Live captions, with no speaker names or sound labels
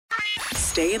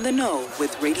Stay in the know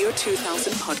with Radio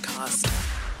 2000 podcast.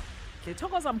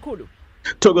 Thokoza Mkhulu.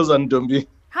 Thokoza Ntombi.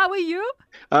 How are you?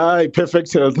 Hi,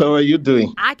 perfect health. How are you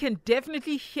doing? I can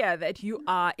definitely hear that you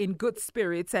are in good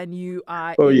spirits and you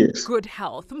are good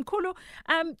health. Mkhulu,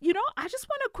 I just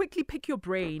want to quickly pick your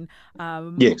brain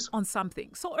on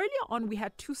something. So earlier on, we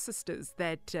had two sisters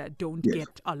that don't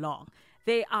get along.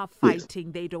 They are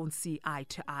fighting. They don't see eye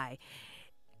to eye.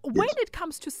 When it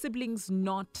comes to siblings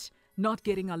not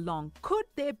getting along, could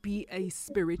there be a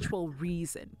spiritual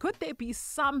reason? Could there be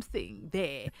something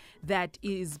there that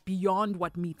is beyond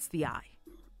what meets the eye?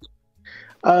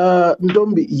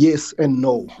 Ntombi, yes and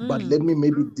no. But let me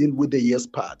maybe deal with the yes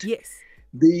part. Yes.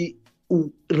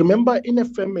 Remember, in a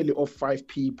family of 5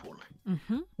 people,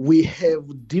 we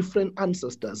have different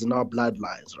ancestors in our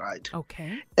bloodlines, right?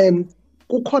 Okay. And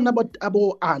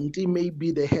about auntie,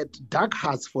 maybe they had dark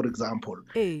hearts, for example.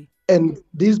 And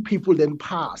these people then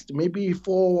passed, maybe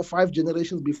 4 or 5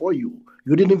 generations before you.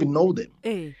 You didn't even know them.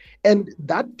 And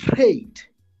that trait,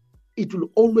 it will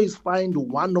always find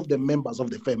one of the members of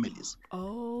the families.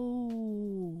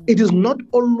 Oh. It is not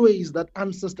always that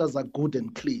ancestors are good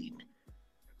and clean.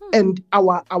 And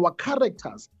our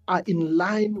characters are in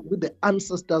line with the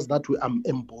ancestors that we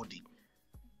embody.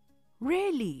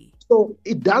 Really? So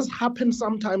it does happen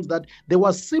sometimes that there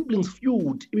was siblings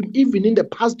feud even in the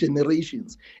past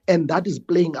generations, and that is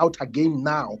playing out again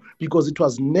now because it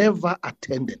was never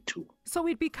attended to. So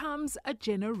it becomes a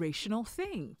generational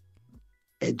thing.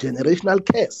 A generational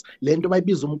curse. Lento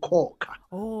bayibizwa umkhokha.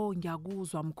 Oh,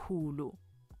 ngiyakuzwa Mkhulu.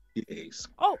 Yes.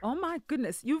 Oh my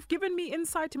goodness. You've given me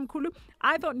insight, Mkhulu.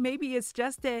 I thought maybe it's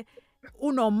just a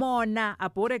unomona, I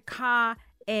bought a car,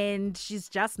 and she's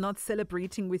just not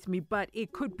celebrating with me, but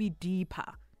it could be deeper.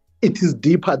 It is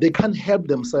deeper. They can't help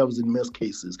themselves in most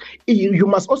cases. You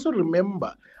must also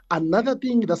remember another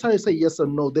thing. That's how I say yes or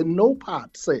no. The no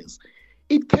part says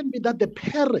it can be that the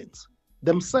parents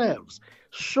themselves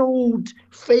showed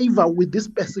favor with this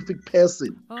specific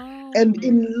person. And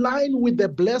in line with the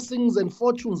blessings and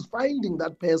fortunes finding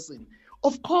that person.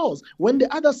 Of course, when the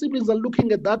other siblings are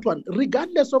looking at that one,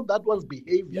 regardless of that one's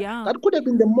behavior, that could have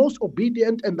been the most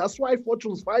obedient, and that's why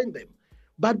fortunes find them.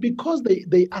 But because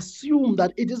they assume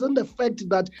that it isn't the fact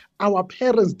that our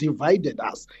parents divided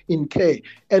us in care.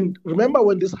 And remember,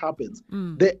 when this happens,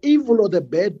 the evil or the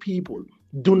bad people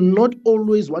do not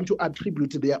always want to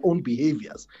attribute their own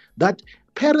behaviors. That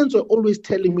parents were always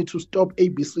telling me to stop A,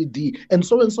 B, C, D, and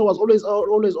so was always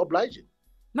obliging.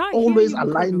 Always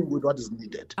aligning with what is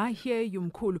needed. I hear you,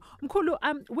 Mkhulu. Mkhulu,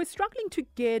 we're struggling to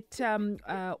get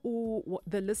the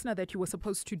listener that you were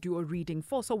supposed to do a reading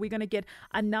for. So we're going to get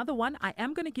another one. I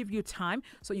am going to give you time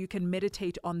so you can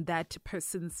meditate on that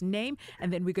person's name,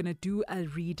 and then we're going to do a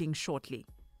reading shortly.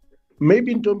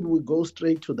 Maybe Ntombi will go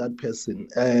straight to that person.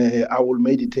 I will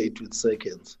meditate with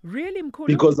seconds. Really, Mkhulu?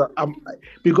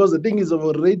 Because the thing is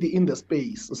already in the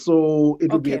space, so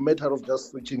it will be a matter of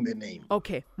just switching the name.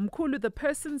 Okay, Mkhulu, the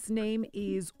person's name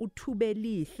is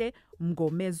Thubelihle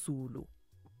Mngomezulu.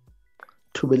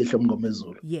 Thubelihle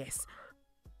Mngomezulu. Yes.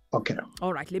 Okay.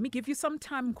 All right, let me give you some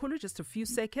time, Mkhulu, just a few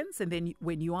seconds, and then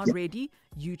when you are ready,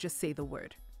 you just say the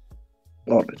word.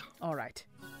 All right.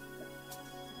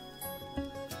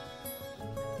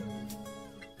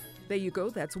 There you go.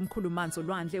 That's Mkhulu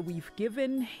Manzolwandle. We've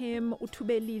given him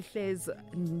Thubelihle's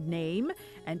name,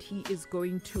 and he is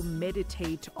going to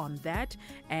meditate on that.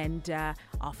 And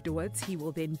afterwards, he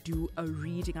will then do a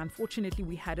reading. Unfortunately,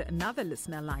 we had another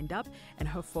listener lined up, and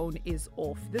her phone is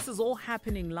off. This is all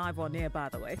happening live on air, by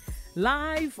the way.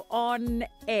 Live on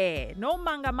air. No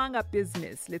manga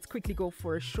business. Let's quickly go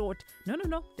for a short...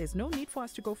 No. There's no need for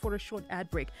us to go for a short ad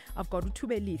break. I've got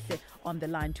Thubelihle on the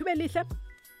line. Thubelihle?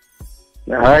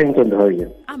 Hi, Ntombi, how are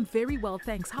you? I'm very well,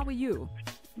 thanks. How are you?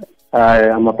 I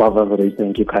am above average.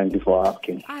 Thank you kindly for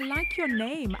asking. I like your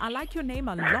name. I like your name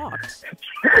a lot.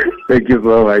 Thank you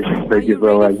so much. Thank you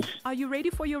so much. Are you ready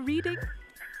for your reading?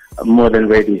 I'm more than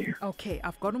ready. Okay,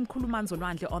 I've got Mkhulu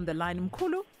Manzolwandle on the line.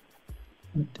 Mkhulu?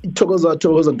 Thokoza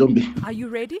Ntombi. Are you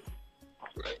ready?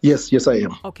 Yes, I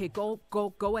am. Okay, go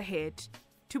ahead.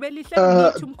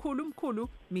 Thubelihle, meet Mkhulu,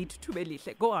 meet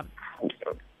Thubelihle. Go on.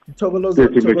 Thokoza.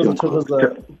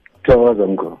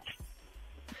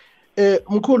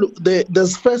 Mkhulu,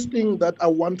 there's first thing that I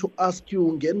want to ask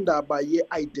you ngendaba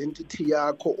ye-identity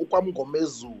yakho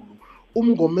ukwamngomezulu.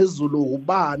 Umngomezulu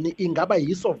ubani ingaba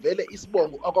yiso vele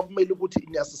isibongo akwakumele ukuthi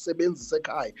niyasisebenzisa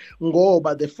ekhaya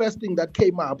ngoba the first thing that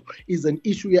came up is an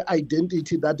issue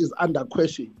ye-identity that is under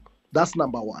question. That's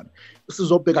number one.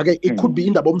 It could be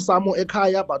indaba omsamo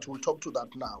ekhaya, but we'll talk to that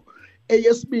now.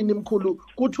 Eyesibini Mkhulu,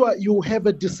 kuthiwa you have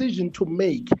a decision to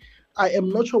make I am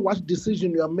not sure what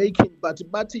decision you are making, but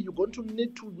you're going to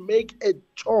need to make a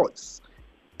choice.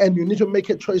 And you need to make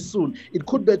a choice soon. It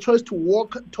could be a choice to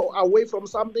walk away from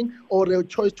something, or a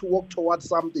choice to walk towards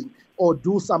something, or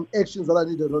do some actions that are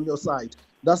needed on your side.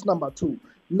 That's number 2.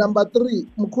 Number 3,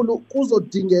 Mkhulu,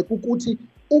 kuzodingeka ukuthi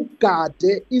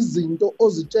ugade izinto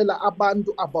ozitshela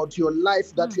abantu about your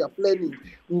life that you are planning.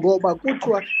 Ngoba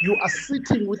kuthiwa you are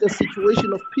sitting with a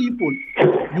situation of people,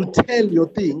 you tell your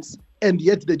things, and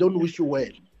yet they don't wish you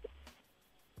well.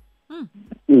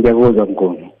 Ngiyakuzwa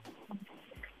Mkhulu.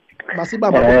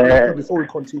 Before we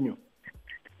continue.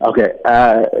 Okay.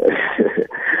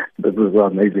 This is so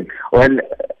amazing. Well,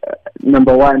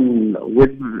 number 1,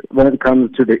 when it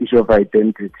comes to the issue of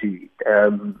identity,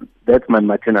 that's my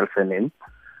maternal surname.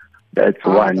 That's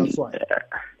one. That's why.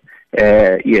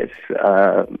 Yes.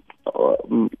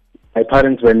 My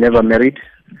parents were never married.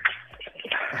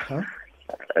 Uh-huh.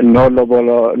 No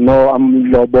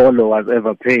lobolo was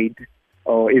ever paid,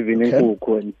 or even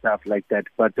Nkuku and stuff like that.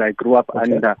 But I grew up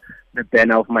under the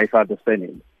banner of my father's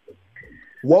surname.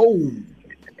 Whoa.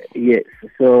 Yes.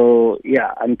 So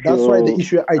yeah, until that's why the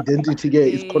issue of identity here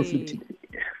is conflicting.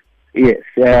 Yes.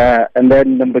 And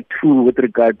then number 2, with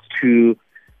regards to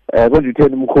what you tell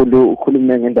Mkhulu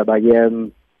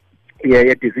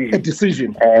a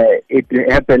decision.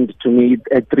 It happened to me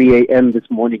at 3 a.m. this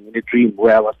morning in a dream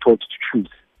where I was told to choose.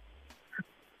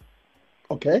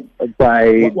 Okay.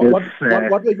 By what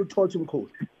were you told, Mkhulu?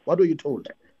 What were you told?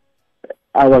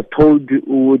 I was told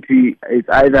it's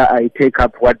either I take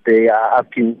up what they are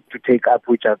asking to take up,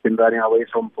 which I've been running away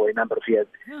from for a number of years,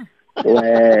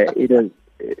 where it is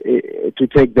to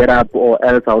take that up, or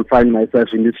else I'll find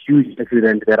myself in this huge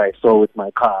accident that I saw with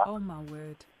my car. Oh my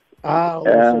word! So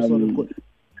sorry.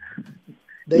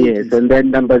 Yes, and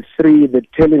then number 3, the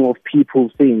telling of people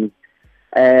things.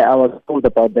 I was told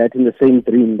about that in the same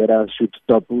dream that I should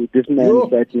stop. This man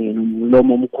said in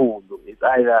Lomo Mkhulu. It's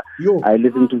either I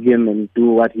listen to him and do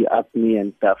what he asked me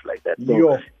and stuff like that.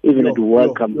 So even at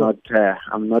work, I'm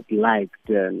not liked.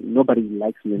 Nobody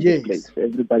likes me in this place.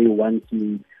 Everybody wants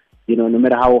me. You know, no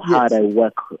matter how hard I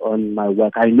work on my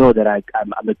work, I know that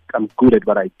I'm good at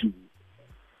what I do.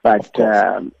 But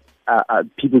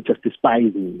people just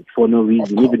despise me for no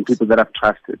reason, even people that I've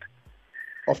trusted.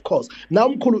 Of course. Now,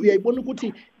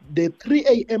 Mkhulu, the 3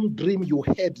 a.m. dream you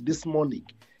had this morning,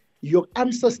 your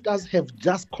ancestors have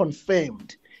just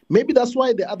confirmed. Maybe that's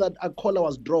why the other caller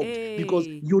was dropped, because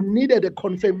you needed a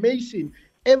confirmation.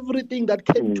 Everything that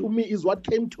came to me is what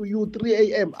came to you 3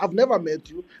 a.m. I've never met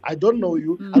you. I don't know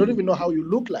you. I don't even know how you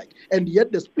look like. And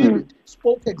yet the spirit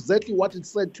spoke exactly what it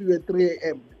said to you at 3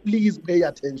 a.m. Please pay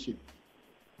attention.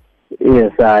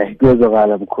 Yes, I'm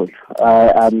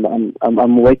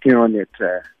working on it.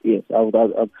 Yes,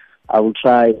 I will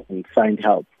try and find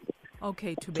help.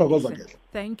 Okay, Thubelihle.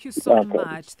 Thank you so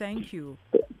much. Thank you.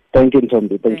 Thank you,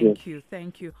 Tombi.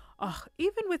 Thank you. Oh,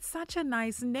 even with such a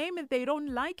nice name, and they don't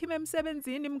like him,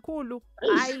 Msebenzini Mkhulu.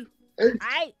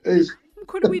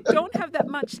 Mkhulu, we don't have that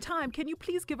much time. Can you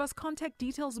please give us contact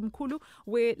details, Mkhulu,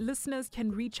 where listeners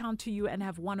can reach out to you and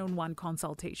have one-on-one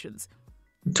consultations?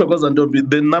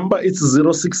 The number is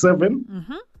 067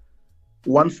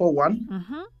 141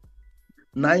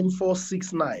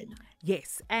 9469.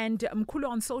 Yes, and Mkhulu,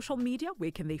 on social media,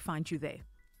 where can they find you there?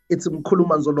 It's Mkhulu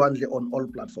Manzolwandle on all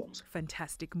platforms.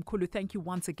 Fantastic. Mkhulu, thank you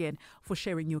once again for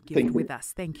sharing your gift with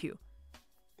us. Thank you.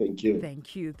 Thank you.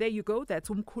 Thank you. There you go. That's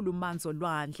Mkhulu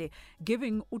Manzolwandle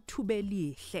giving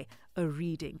Thubelihle a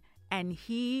reading. And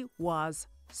he was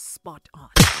spot on.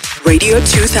 Radio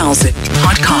 2000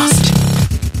 podcast.